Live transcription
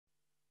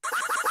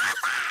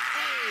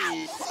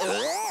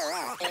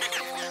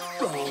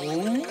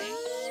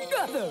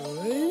Have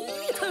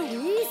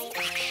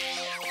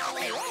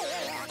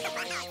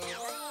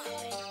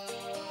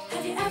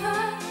you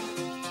ever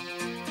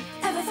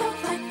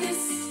felt like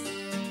this?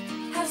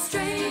 How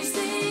strange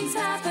things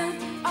happen.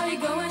 Are you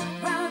going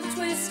round a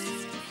twist?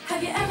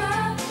 Have you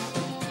ever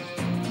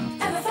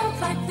felt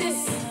like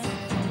this?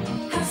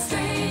 How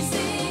strange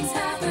things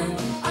happen.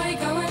 Are you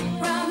going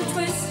round a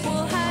twist?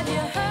 Well, have you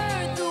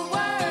heard the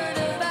word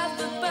about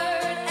the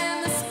bird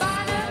and the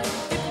spider?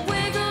 It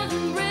wiggled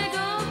and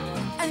wriggled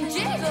and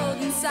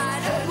jiggled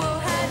inside it. Well,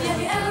 have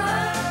you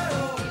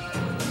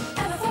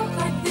ever felt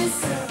like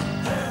this?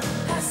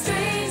 How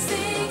strange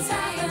things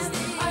happen.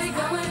 Are you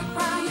going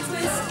round a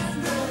twist?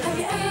 Have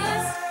you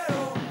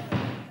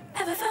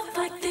ever felt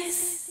like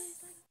this?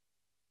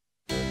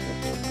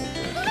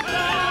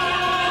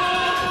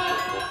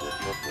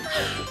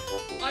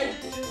 I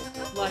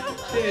just like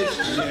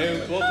this,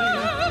 nobody.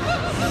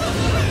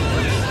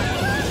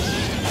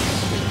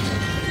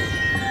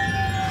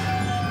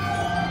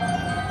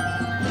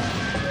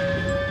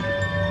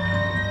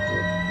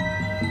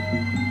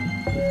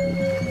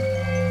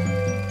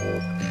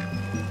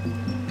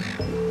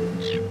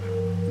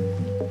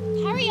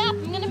 Hurry up,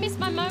 I'm gonna miss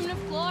my moment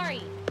of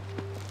glory.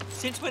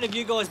 Since when have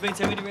you guys been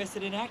so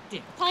interested in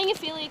acting? Playing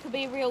Ophelia could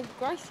be a real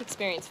growth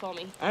experience for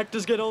me.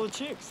 Actors get all the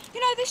chicks.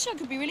 You know, this show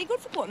could be really good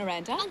for Port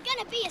Niranda. I'm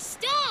gonna be a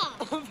star!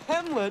 Of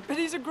Hamlet, but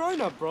he's a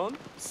grown-up, Bron.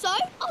 So,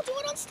 I'll do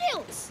it on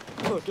stilts.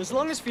 Look, as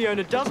long as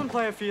Fiona doesn't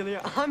play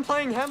Ophelia, I'm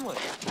playing Hamlet.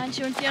 Aren't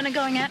you and Fiona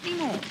going out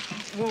anymore?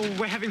 Well,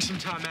 we're having some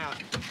time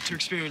out to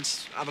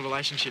experience other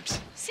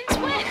relationships. Since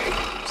when?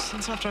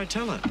 Since after I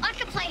tell her. I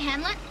can play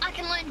Hamlet, I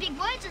can learn big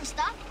words and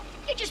stuff.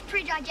 You're just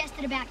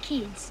pre-digested about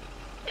kids.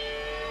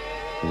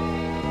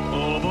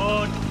 All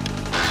aboard.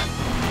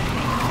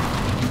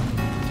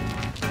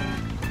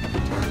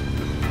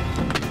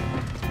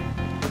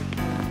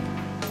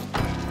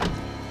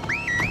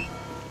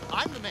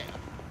 I'm the mayor.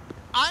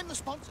 I'm the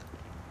sponsor.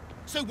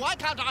 So why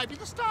can't I be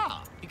the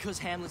star? Because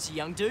Hamlet's a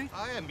young dude?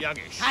 I am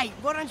youngish. Hey,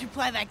 why don't you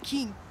play that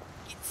king?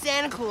 It's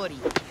Santa Claudia.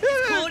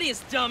 It's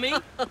Claudius, dummy.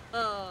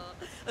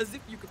 As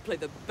if you could play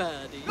the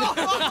baddie.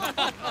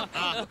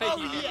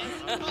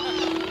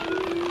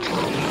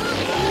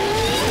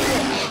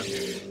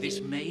 This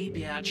may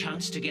be our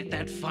chance to get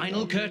that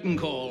final curtain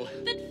call.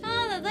 But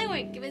Father, they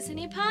won't give us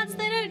any parts,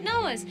 they don't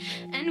know us.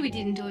 And we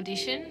didn't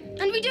audition.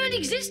 And we don't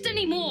exist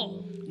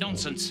anymore.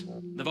 Nonsense.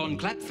 The Von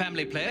Clapp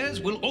family players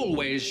will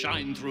always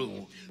shine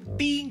through.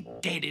 Being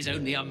dead is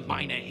only a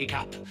minor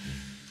hiccup.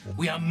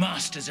 We are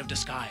masters of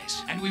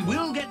disguise, and we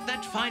will get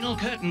that final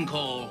curtain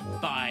call.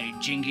 By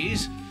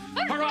jingies.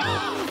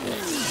 Hurrah!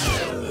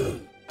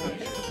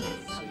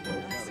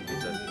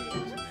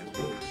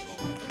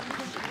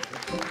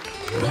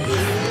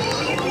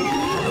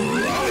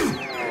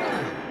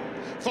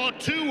 For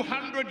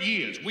 200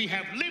 years, we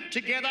have lived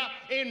together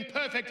in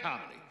perfect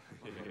harmony.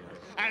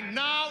 And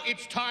now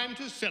it's time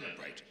to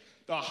celebrate.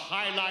 The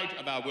highlight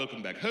of our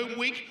Welcome Back Home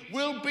week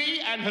will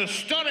be an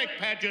historic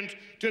pageant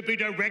to be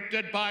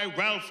directed by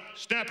Ralph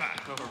Snapper.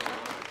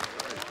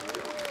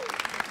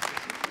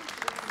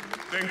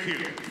 Thank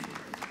you.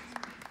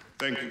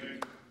 Thank you.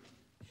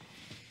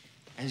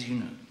 As you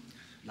know,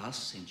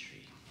 last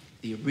century,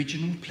 the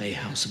original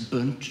playhouse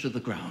burnt to the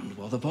ground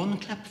while the Von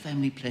Clapp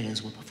family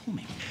players were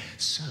performing.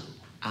 So,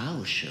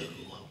 our show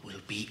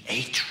will be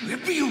a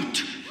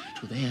tribute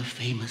to their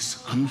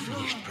famous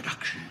unfinished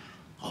production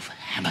of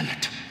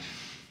Hamlet.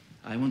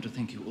 I want to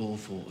thank you all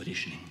for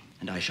auditioning,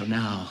 and I shall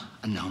now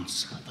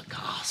announce the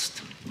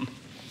cast.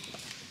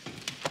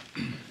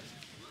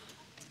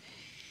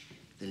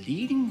 The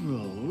leading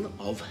role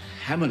of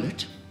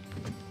Hamlet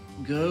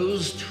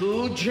goes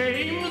to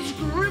James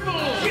Gribble.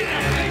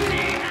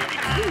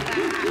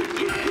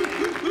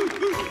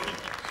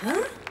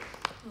 Huh?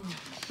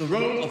 The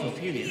role of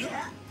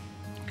Ophelia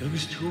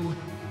goes to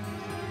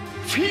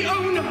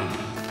Fiona.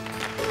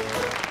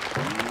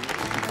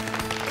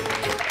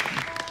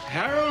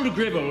 Harold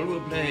Gribble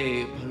will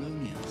play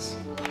Polonius.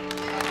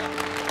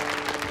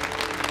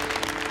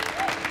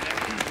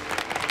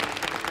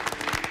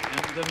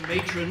 And the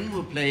matron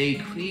will play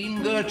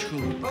Queen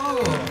Gertrude.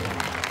 Oh!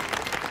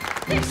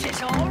 This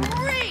is all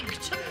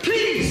rigged!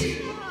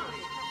 Please!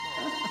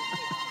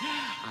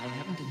 I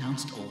haven't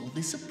announced all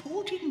the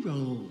supporting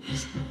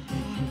roles.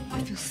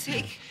 I feel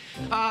sick.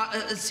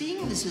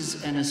 Seeing this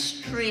is an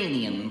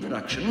Australian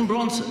production,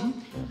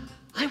 Bronson,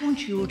 I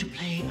want you to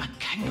play a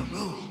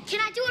kangaroo. Can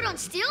I do it on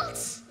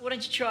stilts? Why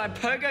don't you try a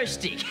pogo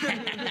stick?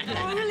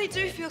 I really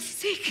do feel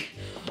sick.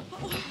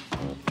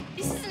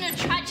 This isn't a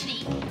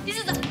tragedy. This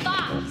is a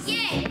farce.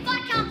 Yeah, if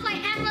I can't play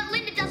Hamlet,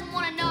 Linda doesn't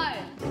want to know.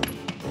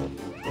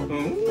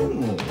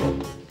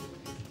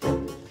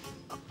 Oh.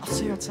 I'll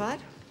see you outside.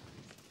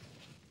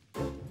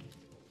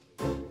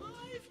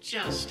 I've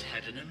just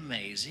had an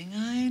amazing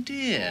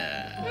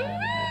idea.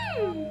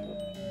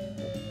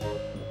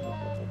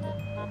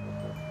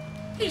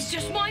 He's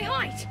just my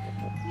height.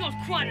 Not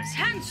quite as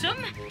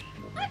handsome.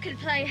 I could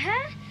play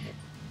her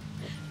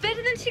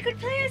better than she could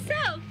play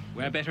herself.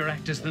 We're better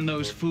actors than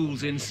those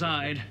fools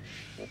inside.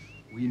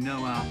 We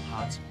know our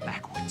parts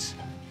backwards.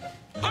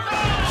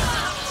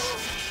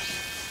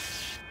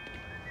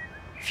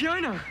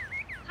 Fiona!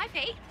 Hi,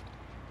 Pete.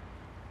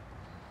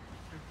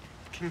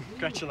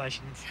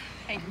 Congratulations.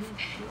 Thanks.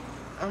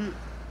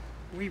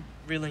 We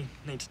really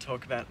need to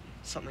talk about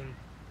something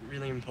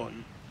really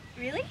important.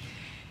 Really?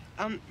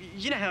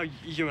 You know how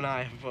you and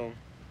I have, well,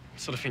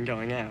 sort of been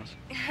going out?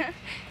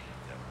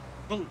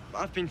 Well,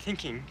 I've been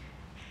thinking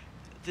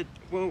that,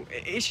 well,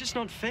 it's just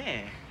not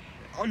fair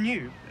on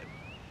you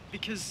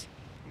because,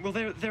 well,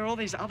 there are all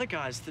these other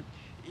guys that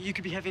you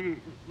could be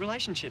having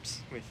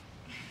relationships with.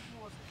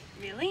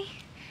 Really?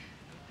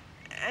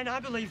 And I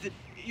believe that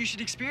you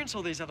should experience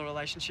all these other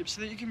relationships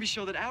so that you can be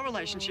sure that our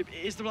relationship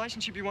is the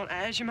relationship you want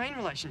as your main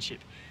relationship.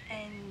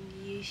 And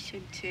you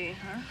should too,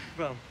 huh?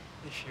 Well,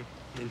 if you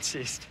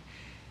insist.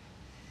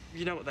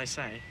 You know what they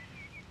say.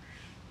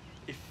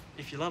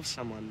 If you love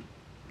someone,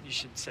 you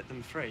should set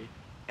them free.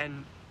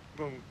 And,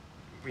 well,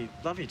 we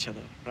love each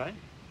other, right?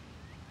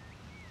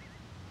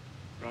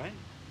 Right?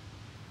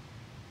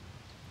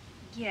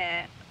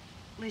 Yeah.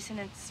 Listen,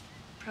 it's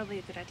probably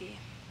a good idea.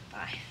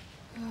 Bye.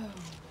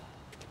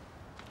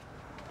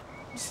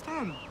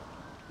 Stan,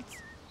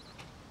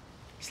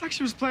 it's like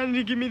she was planning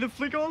to give me the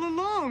flick all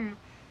along.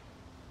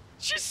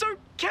 She's so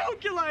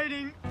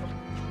calculating.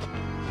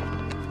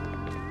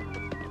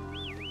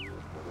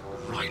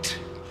 Right.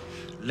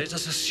 Let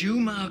us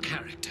assume our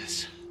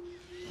characters.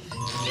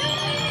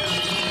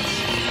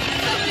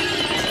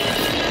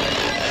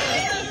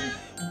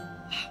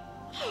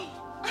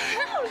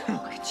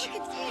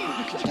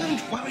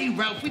 Don't worry,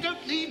 Ralph. We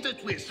don't need the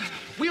twist.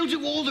 We'll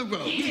do all the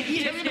roles.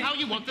 Tell him how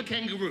you want the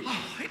kangaroo.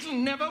 Oh, it'll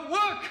never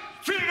work.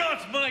 Fear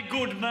not, my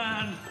good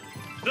man.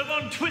 The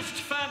Von Twist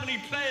family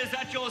players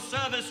at your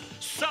service,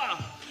 sir.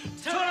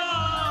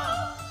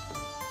 Ta-da!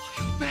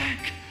 You're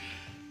back.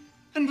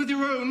 And with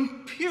your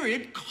own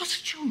period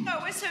costume. Oh,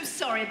 we're so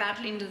sorry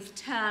about Linda's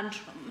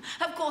tantrum.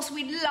 Of course,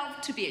 we'd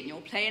love to be in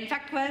your play. In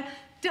fact, we're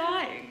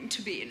dying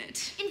to be in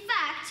it. In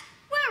fact,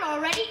 we're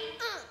already...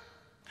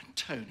 And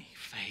Tony,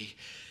 Faye,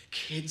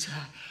 kids,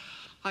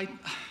 I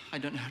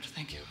don't know how to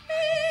thank you.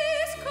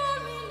 Please call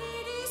me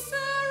Lady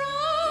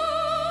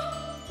Sarah.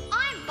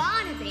 I'm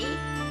Barnaby.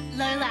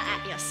 Lola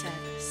at your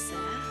service,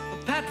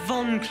 sir. Pat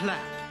Von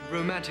Clapp,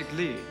 romantic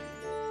lead.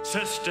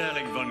 Sir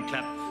Sterling Von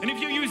Clapp. And if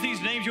you use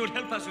these names, you would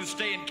help us to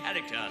stay in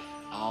character.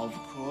 Of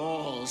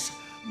course.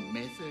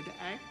 Method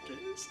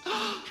actors.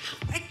 How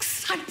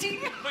exciting!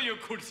 Well, you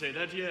could say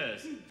that,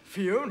 yes.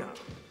 Fiona.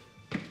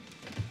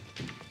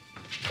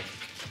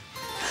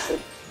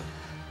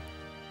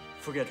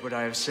 Forget what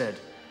I have said.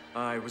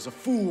 I was a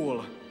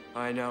fool.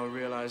 I now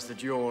realize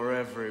that you're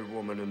every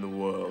woman in the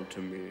world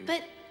to me.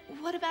 But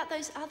what about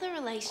those other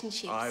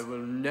relationships? I will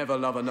never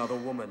love another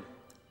woman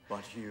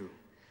but you.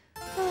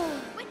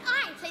 When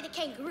I play the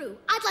kangaroo,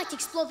 I'd like to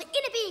explore the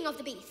inner being of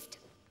the beast.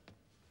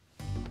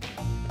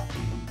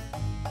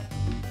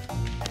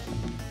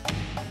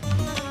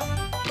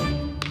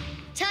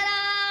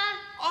 Ta-da!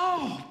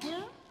 Oh,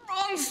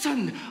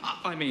 Bronson!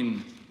 I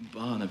mean,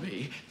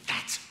 Barnaby.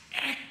 That's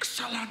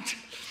excellent.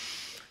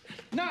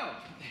 Now,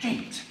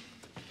 Kate,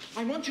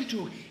 I want you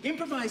to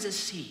improvise a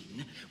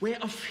scene where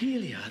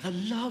Ophelia, the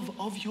love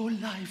of your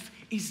life,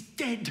 is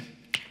dead.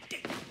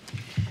 Dead.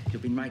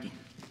 You've been writing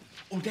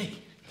all day,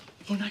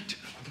 all night.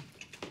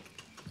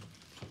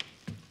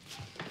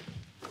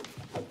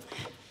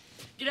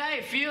 G'day,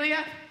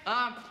 Ophelia.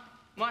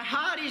 My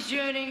heart is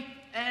yearning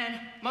and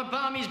my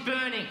bum is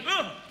burning.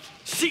 Oh,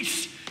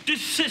 cease,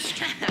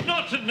 desist,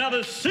 not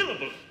another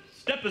syllable.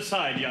 Step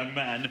aside, young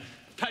man.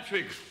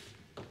 Patrick,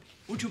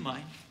 would you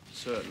mind?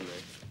 Certainly.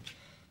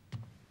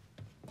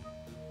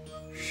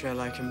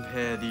 Shall I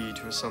compare thee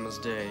to a summer's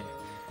day?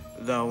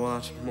 Thou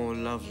art more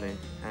lovely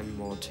and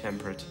more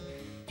temperate.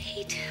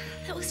 Pete,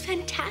 that was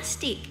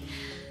fantastic.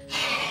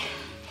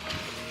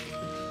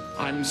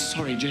 I'm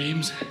sorry,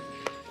 James.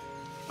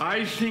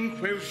 I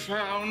think we've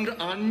found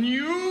a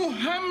new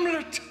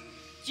Hamlet.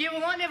 Yeah,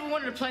 well, I never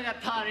wanted to play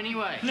that part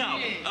anyway. Now,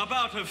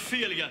 about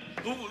Ophelia.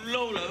 Oh,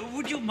 Lola,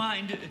 would you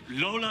mind?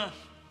 Lola?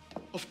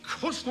 Of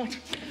course not.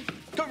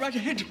 Go right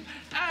ahead.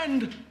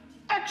 And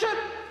action!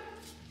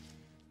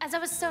 As I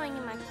was sewing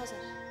in my closet,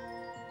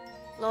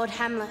 Lord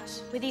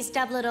Hamlet, with his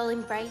doublet all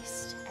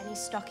embraced and his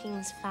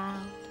stockings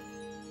fouled,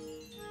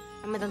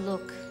 and with a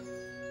look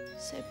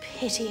so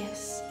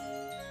piteous,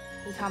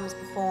 he comes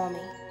before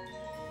me.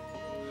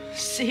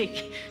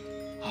 Sick.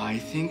 I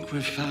think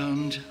we've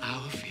found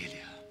our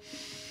Ophelia.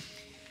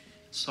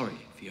 Sorry,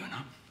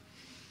 Fiona.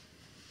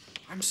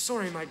 I'm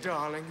sorry, my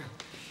darling.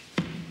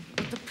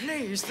 But the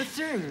play is the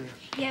thing.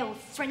 Yeah, well,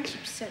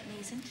 friendship certainly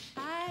isn't.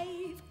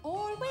 I've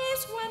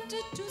always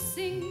wanted to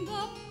sing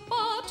the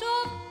part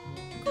of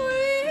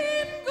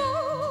Queen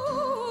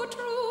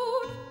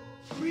Gertrude.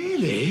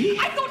 Really?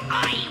 I thought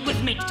I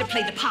was meant to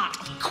play the part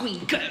of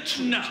Queen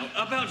Gertrude. Now,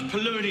 about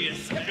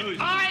Polonius.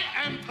 I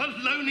am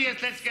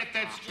Polonius, let's get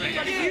that straight.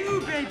 But if you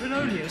obey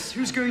Polonius,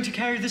 who's going to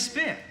carry the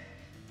spear?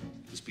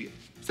 The spear?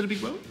 Is that a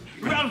big role?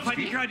 Ralph, I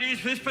think your ideas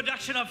for this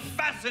production are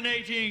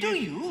fascinating. Do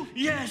you?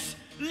 Yes.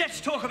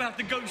 let's talk about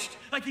the ghost.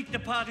 I think the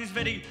part is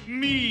very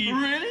me.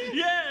 Really?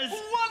 Yes.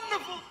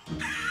 Wonderful!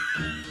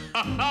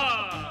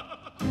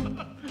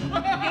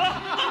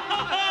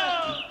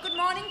 Good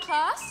morning,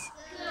 class.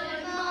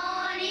 Good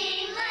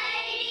morning,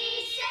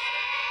 Lady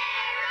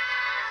Sarah.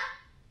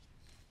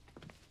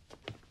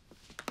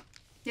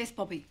 Yes,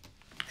 Bobby.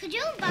 Could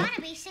you and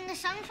Barnaby sing a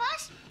song for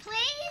us,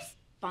 please?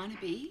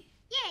 Barnaby?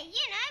 Yeah,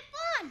 you know,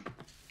 Bon.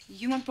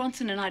 You want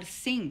Bronson and I to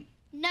sing?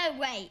 No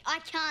way, I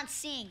can't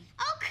sing.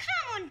 Oh,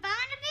 come on,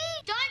 Barnaby.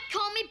 Don't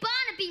call me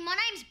Barnaby, my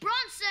name's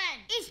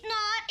Bronson. It's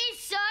not.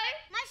 It's so.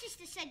 My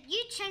sister said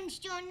you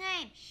changed your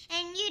name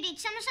and you did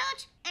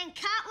somersaults and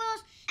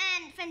cartwheels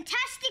and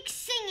fantastic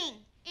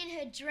singing. In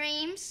her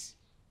dreams.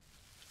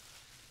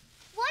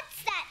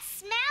 What's that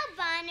smell,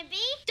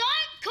 Barnaby?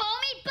 Don't call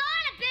me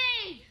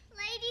Barnaby!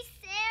 Lady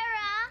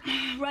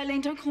Sarah.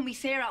 Raylene, don't call me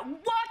Sarah.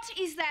 What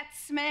is that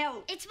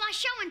smell? It's my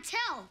show and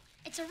tell.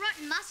 It's a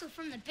rotten mussel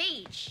from the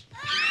beach.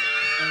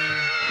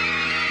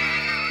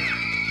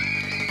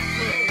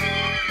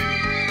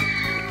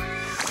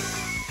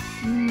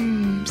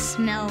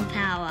 Smell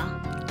power.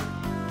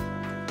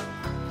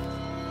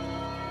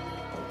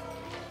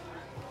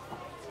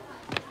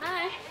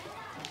 Hi.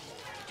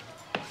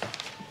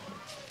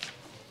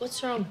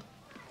 What's wrong?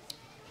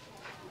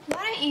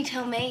 Why don't you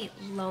tell me,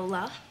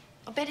 Lola?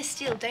 Or better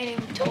still, don't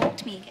even talk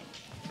to me again.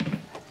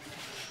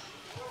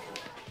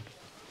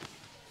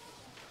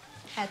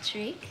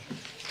 Patrick,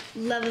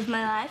 love of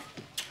my life.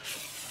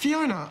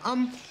 Fiona,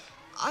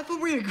 I thought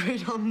we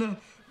agreed on the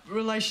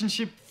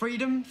relationship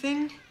freedom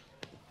thing.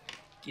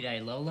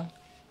 G'day, Lola.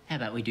 How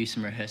about we do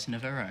some rehearsing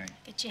of our own?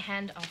 Get your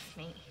hand off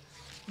me.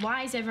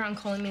 Why is everyone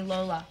calling me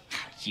Lola?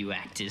 You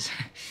actors.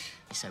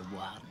 You're so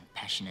wild and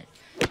passionate.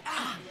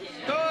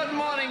 Good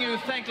morning, you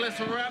thankless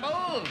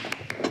rebel!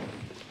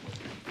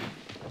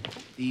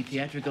 The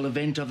theatrical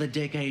event of the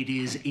decade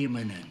is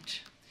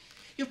imminent.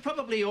 You've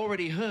probably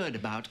already heard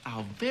about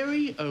our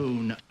very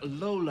own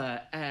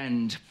Lola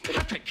and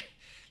Patrick.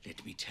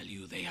 Let me tell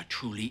you, they are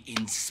truly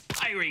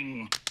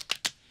inspiring.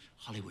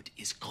 Hollywood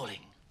is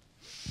calling.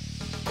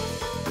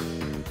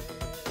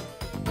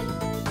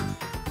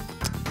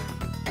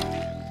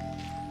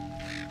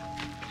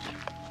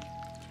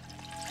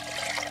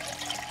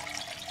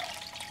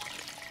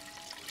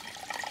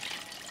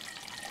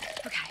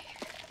 Okay,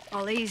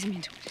 I'll ease him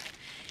into it.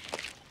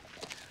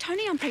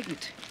 Tony, I'm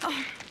pregnant.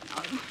 Oh,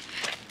 no.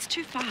 It's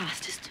too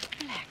fast. Just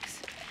relax.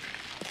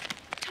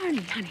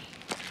 Tony, honey,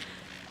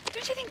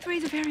 don't you think 3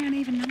 is a very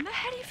uneven number?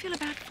 How do you feel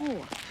about 4?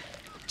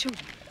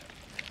 Children.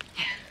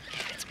 Yeah,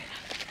 that's better.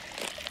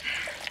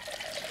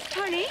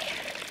 Tony,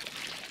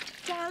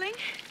 darling,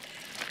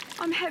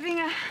 I'm having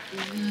a...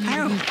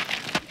 Harold.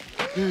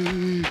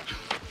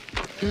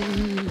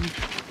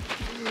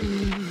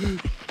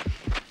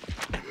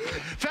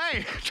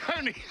 Hey,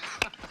 Tony.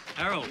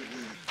 Harold.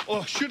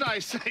 Or should I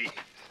say,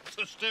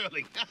 Sir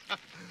Sterling.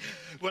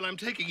 Well, I'm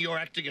taking your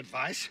acting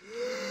advice.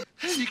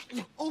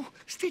 Oh,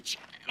 Stitch,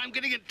 and I'm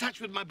getting in touch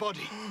with my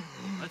body.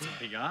 That's a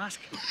big ask.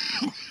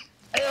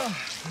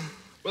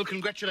 Well,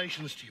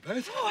 congratulations to you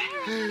both. Oh,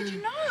 Harold, how did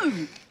you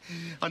know?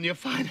 On your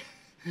fine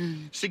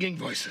singing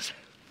voices.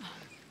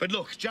 But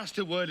look, just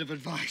a word of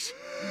advice.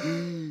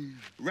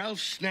 Ralph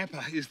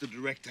Snapper is the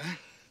director,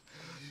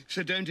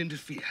 so don't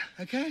interfere,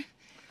 okay?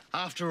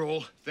 After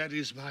all, that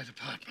is my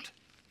department.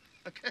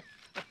 Okay?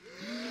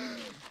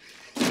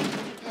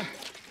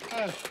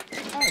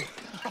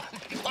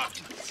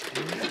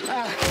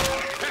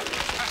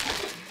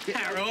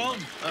 Harold.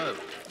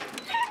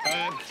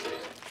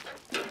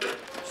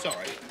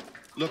 Sorry.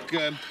 Look,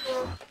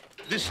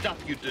 this stuff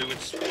you do,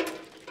 it's...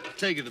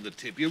 Take it to the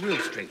tip. Your real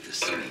strength is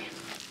singing.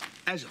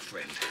 As a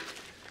friend.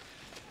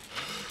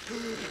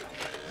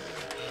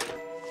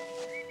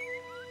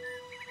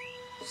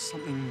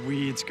 Something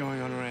weird's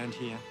going on around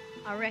here.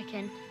 I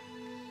reckon.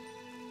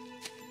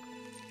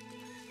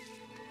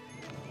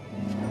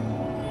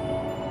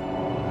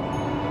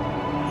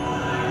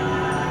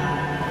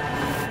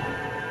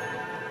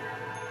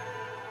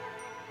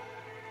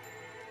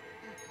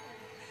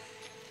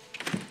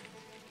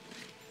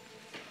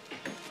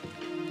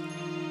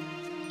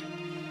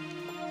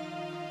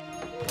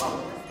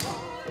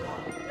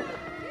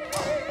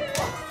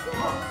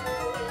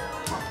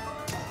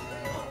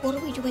 What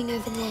are we doing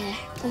over there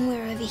when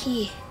we're over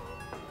here?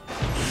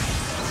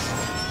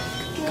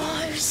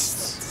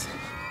 Ghosts!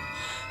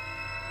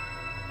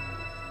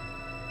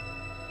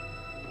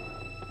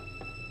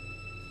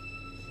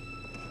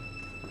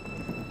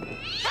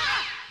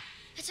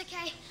 It's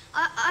okay.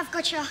 I've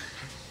got you.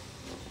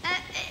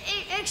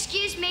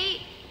 Excuse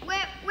me.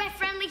 We're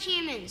friendly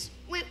humans.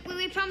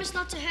 We promise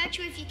not to hurt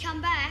you if you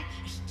come back.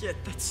 Yeah,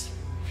 that's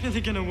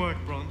really gonna work,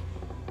 Bron.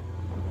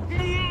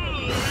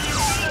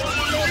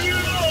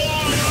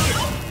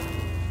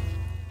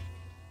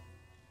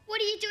 What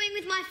are you doing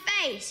with my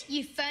face,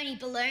 you phony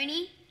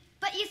baloney?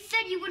 But you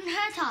said you wouldn't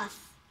hurt us.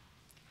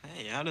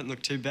 Hey, I don't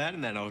look too bad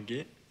in that old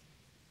git.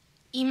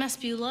 You must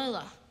be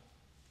Lola.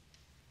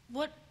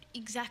 What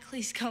exactly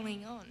is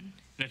going on?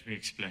 Let me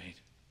explain.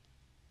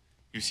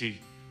 You see,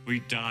 We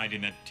died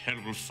in that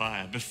terrible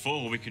fire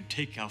before we could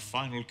take our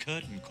final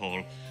curtain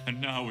call, and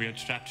now we are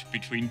trapped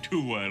between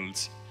two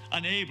worlds,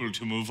 unable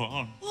to move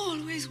on.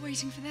 Always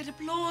waiting for that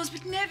applause,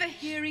 but never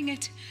hearing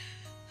it.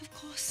 Of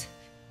course,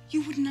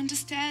 you wouldn't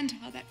understand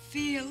how that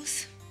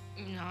feels.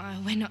 No,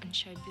 we're not in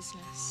show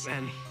business.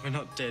 And we're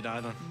not dead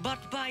either.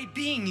 But by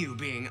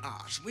being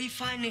us, we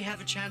finally have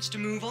a chance to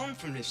move on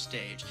from this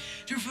stage,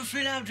 to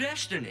fulfill our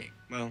destiny.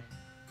 Well,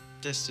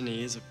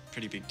 destiny is a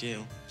pretty big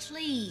deal.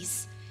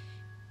 Please,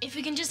 if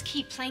we can just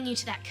keep playing you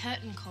to that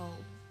curtain call,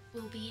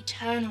 we'll be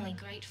eternally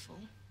grateful.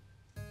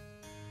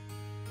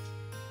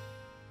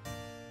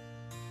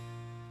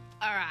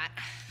 All right,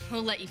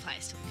 we'll let you play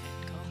us to the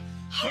curtain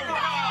call.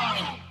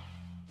 Hurrah!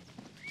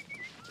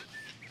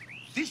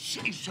 This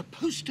is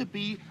supposed to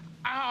be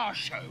our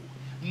show,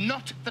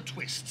 not the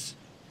Twists.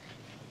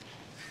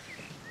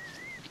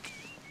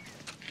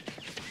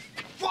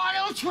 Why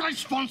else would I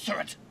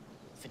sponsor it?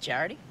 For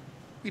charity?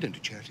 We don't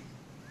do charity. Do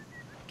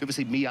you ever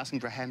see me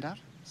asking for a handout?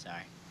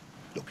 Sorry.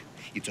 Look,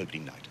 it's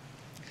opening night,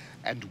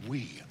 and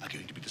we are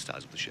going to be the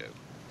stars of the show.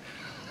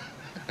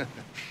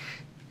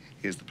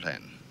 Here's the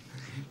plan.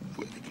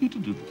 We're going to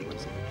do the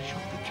things.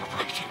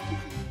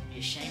 Be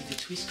a shame the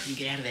Twist couldn't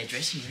get out of their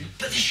dressing room.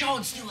 But the show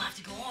would still have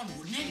to go on,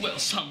 wouldn't it? Well,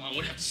 someone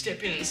would have to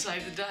step in and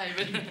save the day,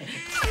 but...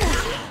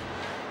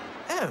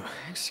 Oh,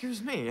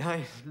 excuse me.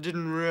 I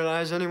didn't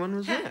realize anyone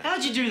was there.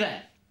 How'd you do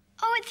that?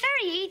 Oh, it's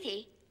very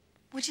easy.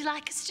 Would you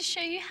like us to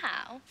show you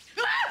how?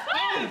 What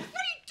are you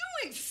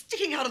doing?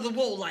 Sticking out of the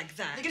wall like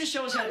that. They're going to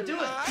show us how to do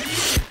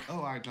it.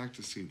 Oh, I'd like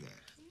to see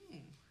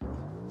that.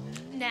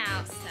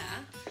 Now,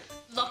 sir,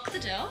 lock the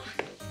door.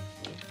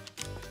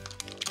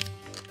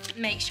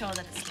 Make sure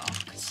that it's locked.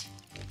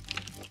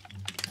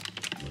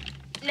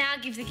 Now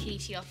give the key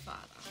to your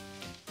father.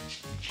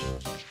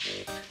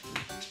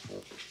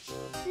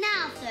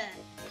 Now, sir,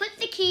 put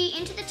the key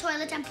into the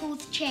toilet and pull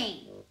the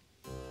chain.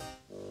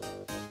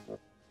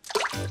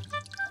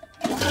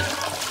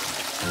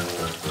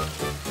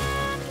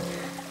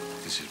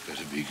 This had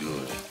better be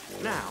good.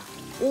 Now,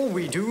 all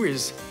we do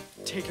is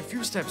take a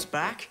few steps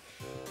back.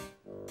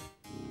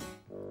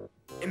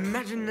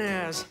 Imagine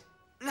there's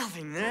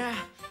nothing there.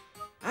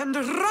 And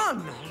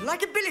run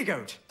like a billy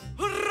goat.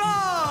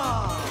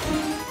 Hurrah!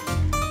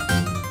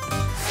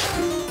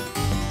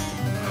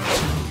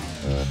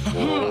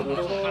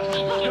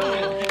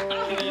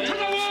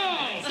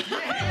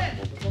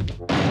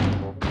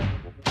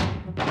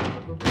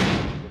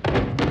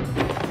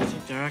 I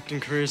think their acting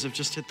careers have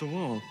just hit the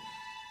wall.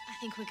 I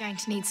think we're going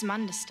to need some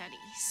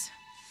understudies.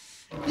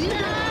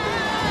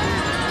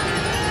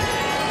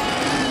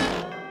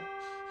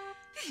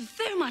 This is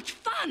so much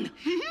fun.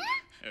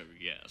 Oh,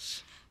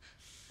 yes.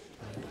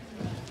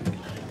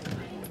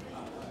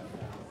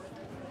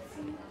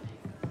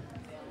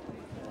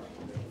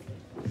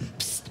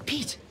 Psst,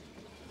 Pete.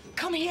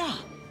 Come here.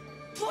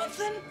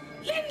 Bronson,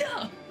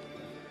 Linda.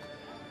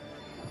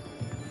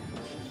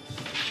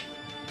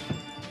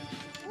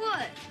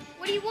 What?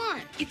 What do you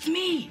want? It's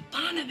me,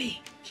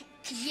 Barnaby.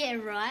 Yeah,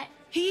 right.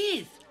 He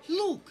is.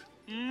 Look.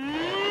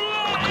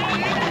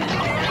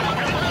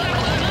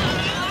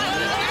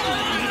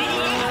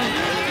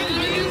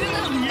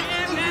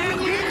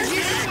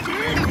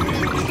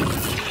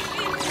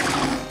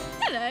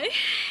 Hello.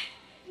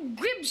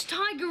 Gribs,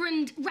 Tiger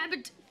and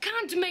Rabbit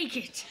can't make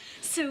it,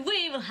 so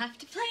we will have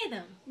to play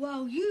them.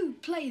 While you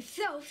play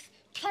yourself,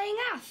 playing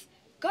us.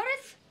 Got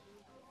it?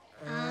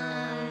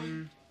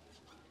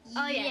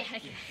 Oh, yeah.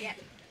 Okay. Yeah.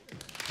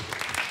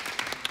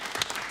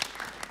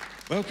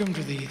 Welcome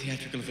to the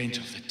theatrical event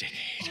of the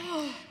decade.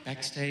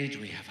 Backstage,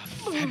 we have a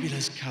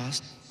fabulous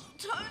cast.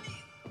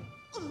 Tony.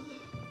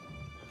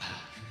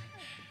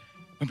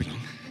 Won't be long.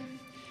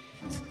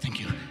 Thank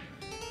you.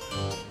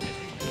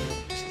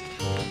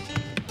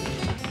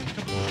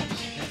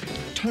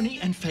 Tony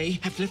and Faye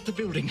have left the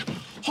building.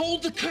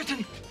 Hold the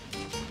curtain!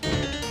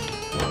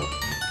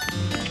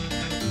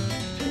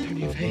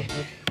 Tony and Faye,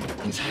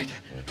 inside.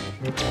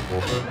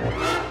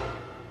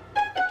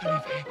 Tony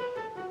and Faye,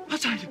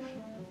 outside.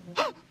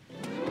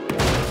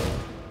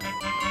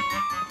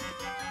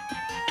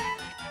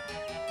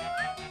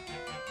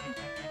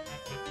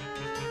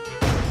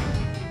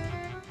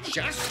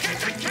 Just get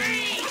the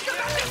key!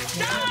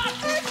 Stop!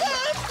 I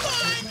can't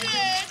find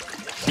it!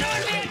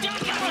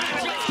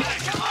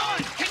 Come on!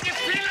 Can you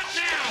feel it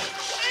now?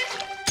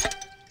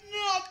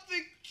 Not the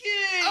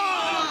key!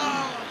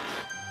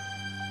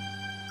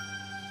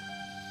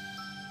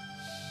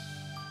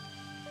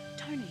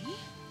 Tony?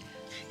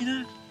 You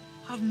know,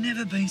 I've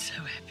never been so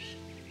happy.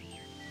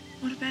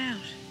 What about?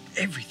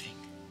 Everything.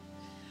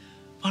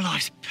 My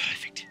life's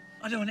perfect.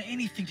 I don't want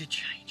anything to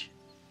change.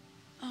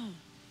 Oh.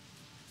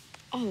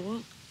 Oh,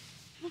 well,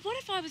 what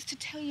if I was to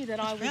tell you that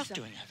I was... What's Ralph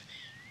doing over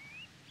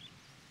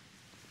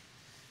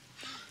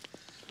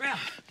there?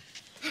 Ralph!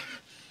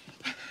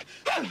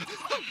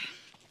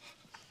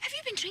 Have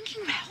you been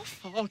drinking, Ralph?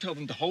 I'll tell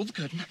them to hold the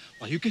curtain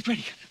while you get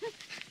ready.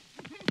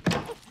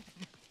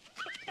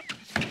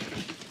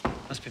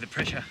 Must be the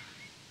pressure.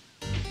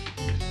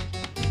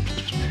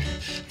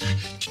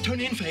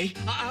 Tony and Faye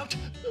are out.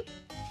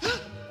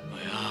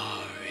 My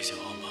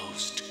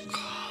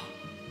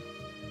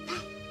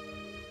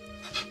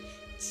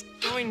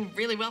going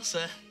really well,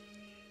 sir.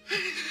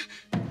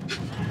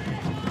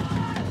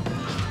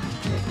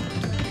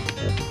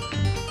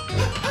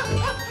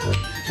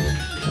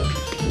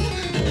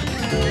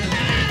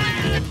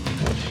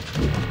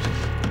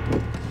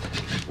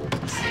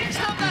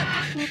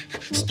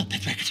 Stop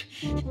that racket.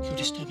 You're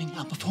disturbing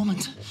our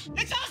performance.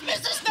 It's us,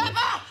 Mr.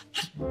 Snapper!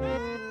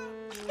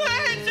 My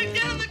hands are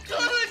down the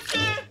toilet,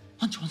 sir!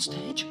 Aren't you on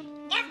stage? Of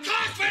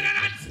course we're not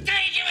on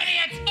stage, you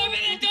idiot! Open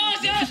the door,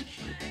 sir!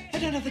 I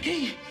don't have the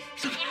key.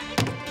 Stop.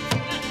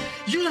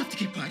 You'll have to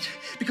keep quiet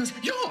because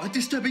you're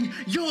disturbing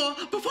your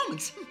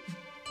performance.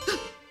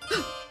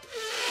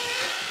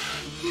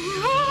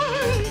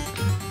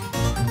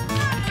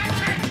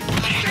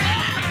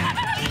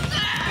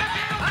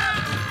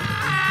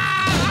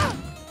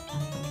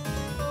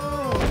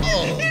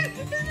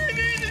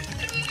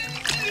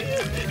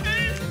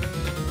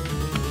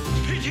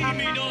 Pity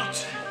me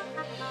not,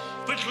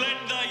 but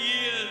lend thy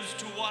ears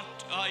to what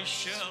I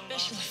shall.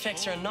 Special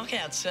effects are a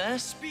knockout, sir.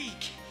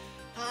 Speak.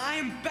 I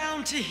am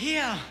bound to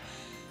hear.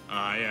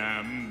 I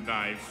am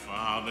thy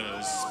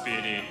father's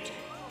spirit,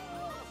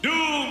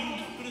 doomed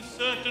for a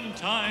certain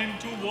time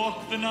to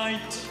walk the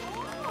night,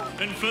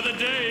 and for the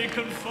day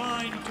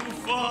confined to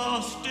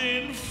fast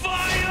in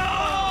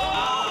fire!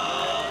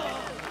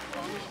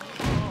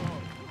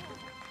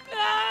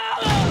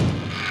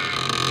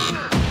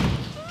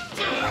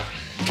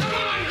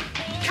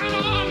 Come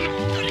on!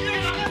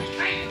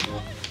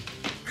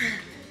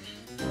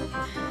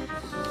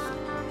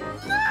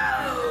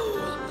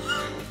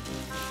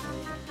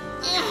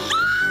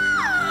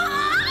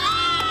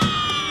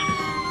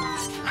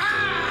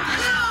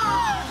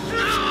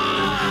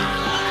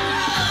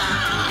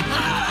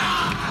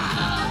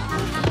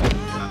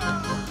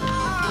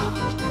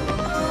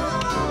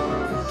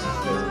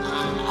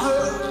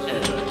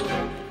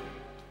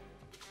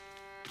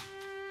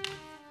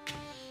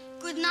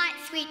 Good night,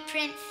 sweet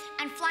prince,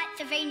 and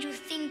flights of angels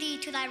sing thee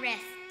to thy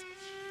rest.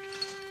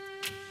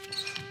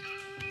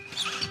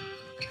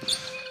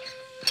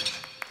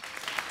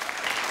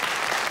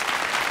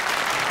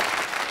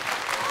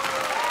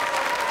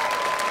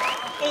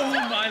 All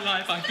my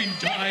life I've been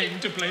dying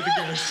to play the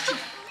ghost.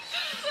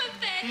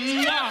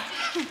 Well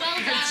Good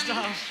done.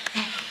 stuff.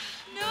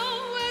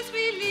 Now as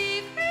we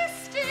leave this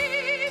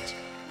stage,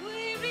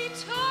 we're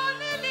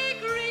eternally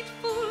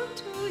grateful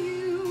to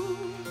you.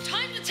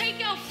 Time to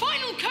take our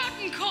final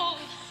curtain call.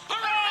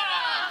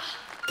 Hurrah!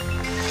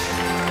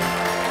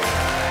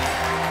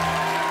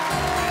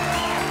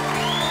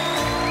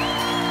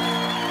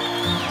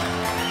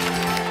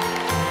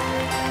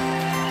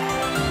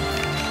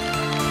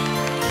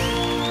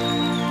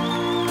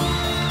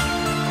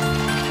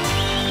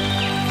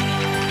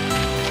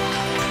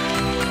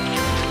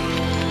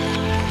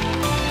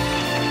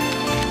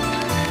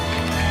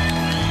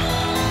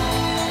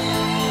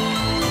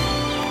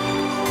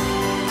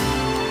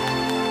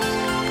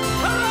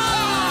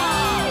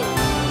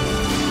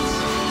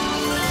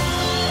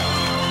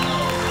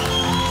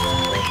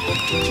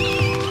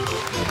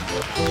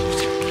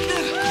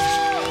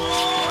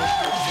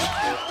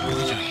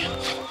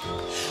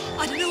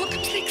 I don't know what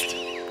comes next.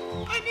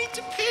 I need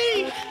to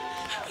pee!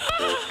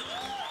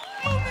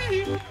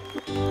 Mommy!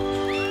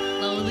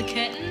 Lower the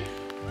curtain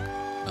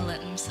or let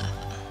them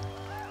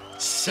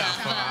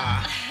suffer.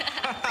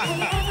 Have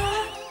you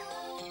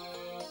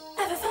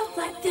ever felt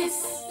like this?